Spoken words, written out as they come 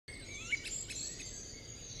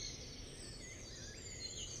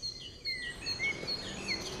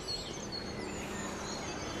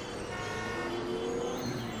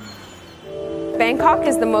Bangkok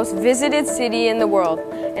is the most visited city in the world,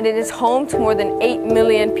 and it is home to more than 8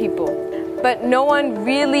 million people. But no one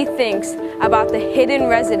really thinks about the hidden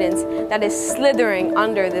residence that is slithering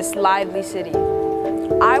under this lively city.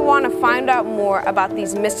 I want to find out more about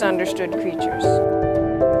these misunderstood creatures.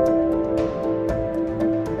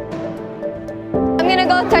 I'm gonna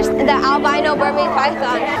go touch the albino Burmese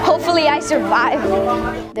python. Hopefully I survive.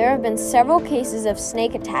 There have been several cases of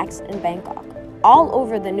snake attacks in Bangkok, all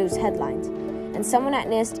over the news headlines, and someone at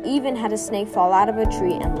NIST even had a snake fall out of a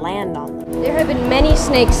tree and land on them. There have been many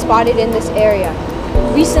snakes spotted in this area.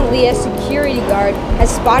 Recently, a security guard has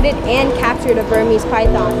spotted and captured a Burmese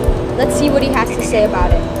python. Let's see what he has to say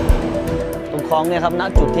about it. ตรงคลองเนี่ยครับณ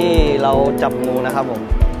จุดที่เราจับงูนะครับผม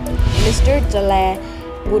Mr. Dalai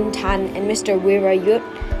Buntan and Mr. Wirayut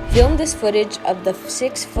filmed this footage of the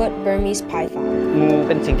 6-foot Burmese python. งูเ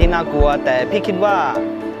ป็นสิ่งที่น่ากลัวแต่พี่คิดว่า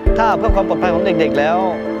ถ้าเพื่อความปลอดภัยของเด็กๆแล้ว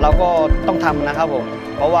เราก็ต้องทำนะครับผม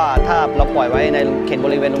เพราะว่าถ้าเราปล่อยไว้ในเขตบ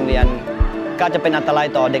ริเวณโรงเรียนก็จะเป็นอันตราย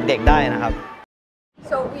ต่อเด็กๆได้นะครับ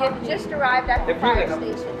So we have just arrived at the fire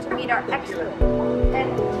station to meet our expert, and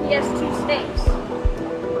he has 2 snakes.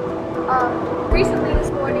 Recently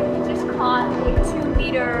this morning he just caught a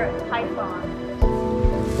 2-meter python.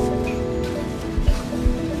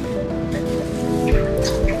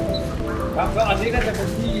 ครับก็อันนี้ก็จะเป็น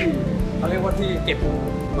ที่เขาเรียกว่าที่เก็บ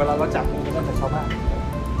เวลาเราจับมันก็จะชาวบ้าน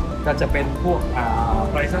ก็จะเป็นพวก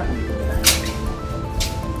ไรซ่า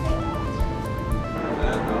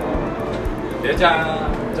เดี๋ยว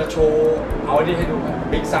จะโชว์เอาอันนี้ให้ดูครับ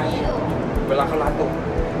บิ๊กไซส์เวลาเขาล้างตัว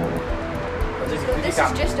ก็จะมีพฤติกรรม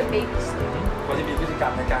ก็จะมีพฤติกรร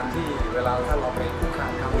มในการที่เวลาถ้าเราไปคุกคา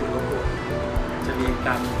มเขาหรือรบกวนจะมีก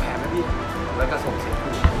ารแผ่แม่เบี้ยแล้วก็ส่งเสียง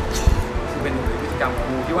ขู่ซึ่งเป็นพฤติกรรมของ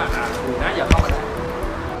งูที่ว่างูนะอย่าเข้ามาได้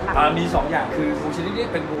มี2 อย่างคืองูชนิดนี้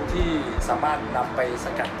เป็นงูที่สามารถนำไปส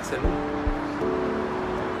กัดเซรุ่ม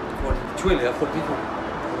คนช่วยเหลือคนที่ถูก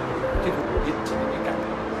งูพิษชนิดนี้กัน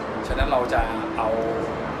ฉะนั้นเราจะเอา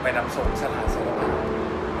ไปนำส่งสถานสาธารณะ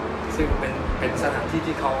ซึ่งเป็นสถานที่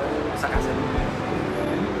ที่เขาสกัดเซรุ่ม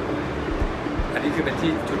อันนี้คือเป็น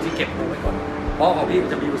ที่จุดที่เก็บงูไว้ก่อนเพราะของพี่มัน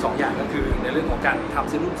จะมีอยู่2 อย่างก็คือในเรื่องของการทำ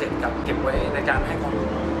เซรุ่มเสร็จกับเก็บไว้ในการให้ความรู้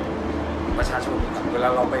ประชาชนเวลา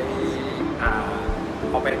เราไปเ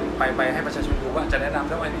อาไปให้ประชาชนดูว่าจะแนะนำ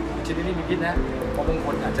แล้วไอ้ชนิดนี้มีพิษนะเพราะบางค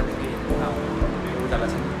นอาจจะไม่เคยเห็นพวกเราดูแต่ละ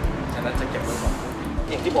ชนิดฉะนั้นจะเก็บไว้ก่อน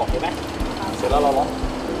อย่างที่บอกเห็นไหมเสร็จแล้วเราล็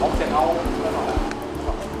อกเสร็จเอาแล้วต่อ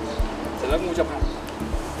เสร็จแล้วงูจะพัน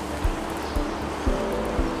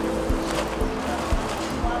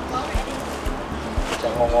จะ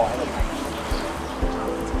งอให้มัน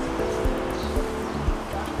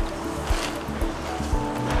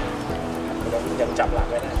ยังจับหลัก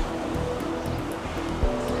ไว้ได้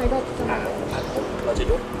เราจะ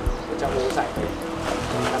ยกจะมือใส่ไป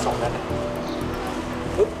2 นั้น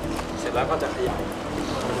ปุ๊บเสร็จแล้วก็จะขยับ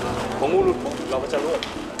ของงูหลุดปุ๊บเราก็จะรว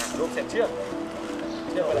บเสร็จเชือก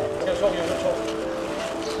อะไรเชือกโชคโชค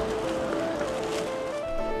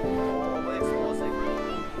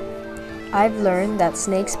I've learned that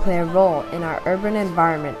snakes play a role in our urban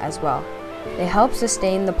environment as well. They help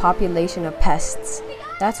sustain the population of pests.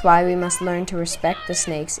 That's why we must learn to respect the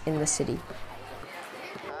snakes in the city.